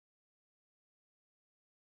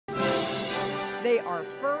They are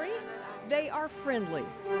furry, they are friendly.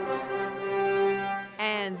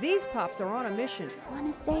 And these pups are on a mission.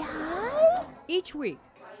 Want to say hi? Each week,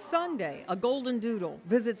 Sunday, a golden doodle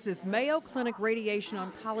visits this Mayo Clinic radiation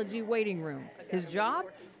oncology waiting room. His job?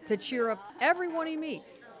 To cheer up everyone he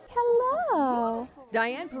meets. Hello.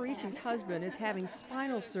 Diane Parisi's husband is having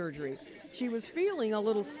spinal surgery. She was feeling a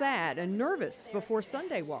little sad and nervous before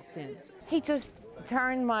Sunday walked in. He just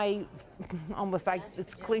turned my, almost like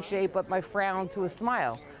it's cliche, but my frown to a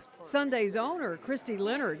smile. Sunday's owner, Christy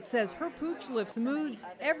Leonard, says her pooch lifts moods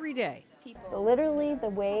every day. Literally the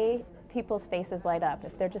way people's faces light up.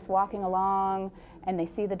 If they're just walking along and they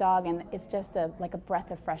see the dog, and it's just like a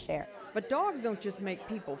breath of fresh air. But dogs don't just make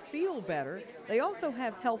people feel better, they also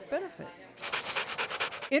have health benefits.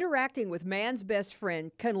 Interacting with man's best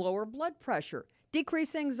friend can lower blood pressure,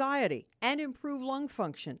 decrease anxiety, and improve lung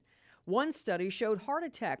function. One study showed heart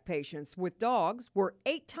attack patients with dogs were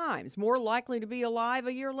 8 times more likely to be alive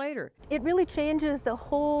a year later. It really changes the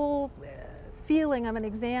whole feeling of an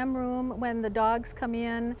exam room when the dogs come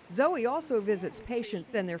in. Zoe also visits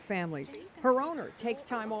patients and their families. Her owner takes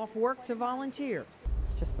time off work to volunteer.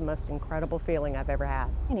 It's just the most incredible feeling I've ever had.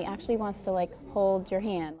 And he actually wants to hold your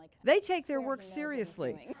hand. They take their work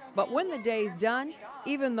seriously, but when the day's done,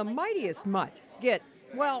 even the mightiest mutts get,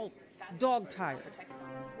 well, dog-tired.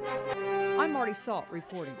 I'm Marty Salt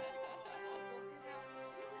reporting.